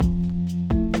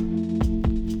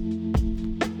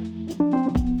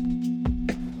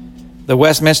The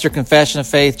Westminster Confession of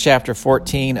Faith, Chapter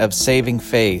 14 of Saving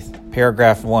Faith,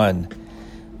 Paragraph 1.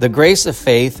 The grace of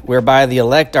faith, whereby the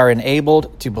elect are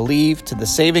enabled to believe to the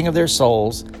saving of their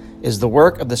souls, is the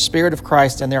work of the Spirit of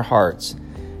Christ in their hearts,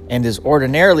 and is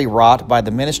ordinarily wrought by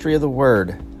the ministry of the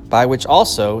Word, by which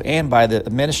also, and by the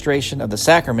administration of the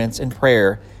sacraments and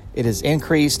prayer, it is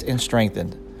increased and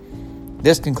strengthened.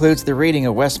 This concludes the reading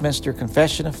of Westminster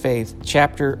Confession of Faith,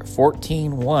 Chapter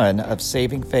 14.1 of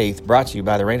Saving Faith, brought to you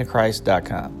by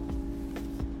thereignofchrist.com.